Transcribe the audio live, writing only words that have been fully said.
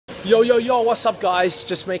Yo, what's up guys?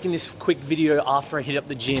 Just making this quick video after I hit up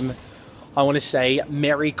the gym. I want to say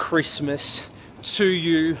Merry Christmas to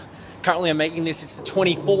you. Currently I'm making this, it's the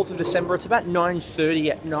 24th of December. It's about 9:30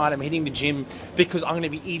 at night. I'm hitting the gym because I'm going to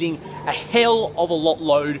be eating a hell of a lot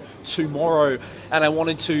load tomorrow. And I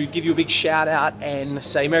wanted to give you a big shout out and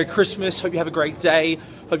say Merry Christmas. Hope you have a great day.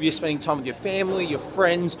 Hope you're spending time with your family, your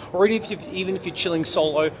friends, or even if you're chilling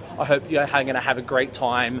solo, I hope you're going to have a great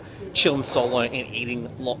time chilling solo and eating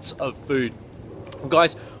lots of food.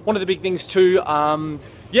 Guys, one of the big things too,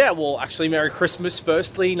 yeah, well, actually, Merry Christmas,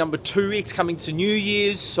 firstly. Number two, it's coming to New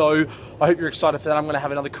Year's, so I hope you're excited for that. I'm going to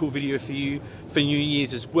have another cool video for you for New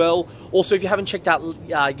Year's as well. Also, if you haven't checked out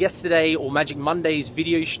yesterday or Magic Monday's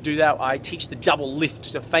video, you should do that. I teach the double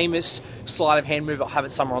lift, the famous sleight of hand move. I'll have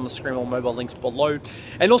it somewhere on the screen or mobile links below.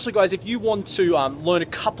 And also, guys, if you want to learn a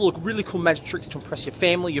couple of really cool magic tricks to impress your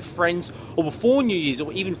family, your friends, or before New Year's,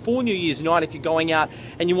 or even for New Year's night, if you're going out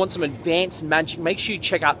and you want some advanced magic, make sure you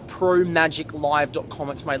check out promagiclive.com.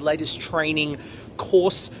 It's my latest training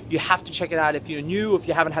course. You have to check it out if you're new, if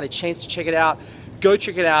you haven't had a chance to check it out. Go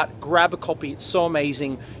check it out, grab a copy, it's so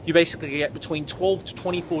amazing. You basically get between 12 to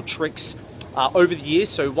 24 tricks over the years,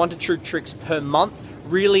 so 1 to 2 tricks per month.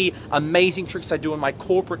 Really amazing tricks I do in my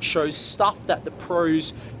corporate shows, stuff that the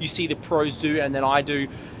pros, you see the pros do and then I do.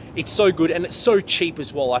 It's so good and it's so cheap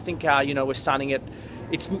as well. I think, you know, we're starting at,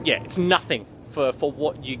 it's nothing for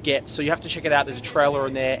what you get. So you have to check it out. There's a trailer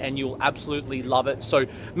in there and you'll absolutely love it. So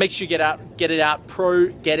make sure you get it out, get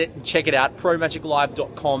it and check it out,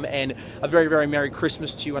 promagiclive.com, and a very, very Merry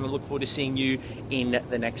Christmas to you, and I look forward to seeing you in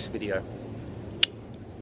the next video.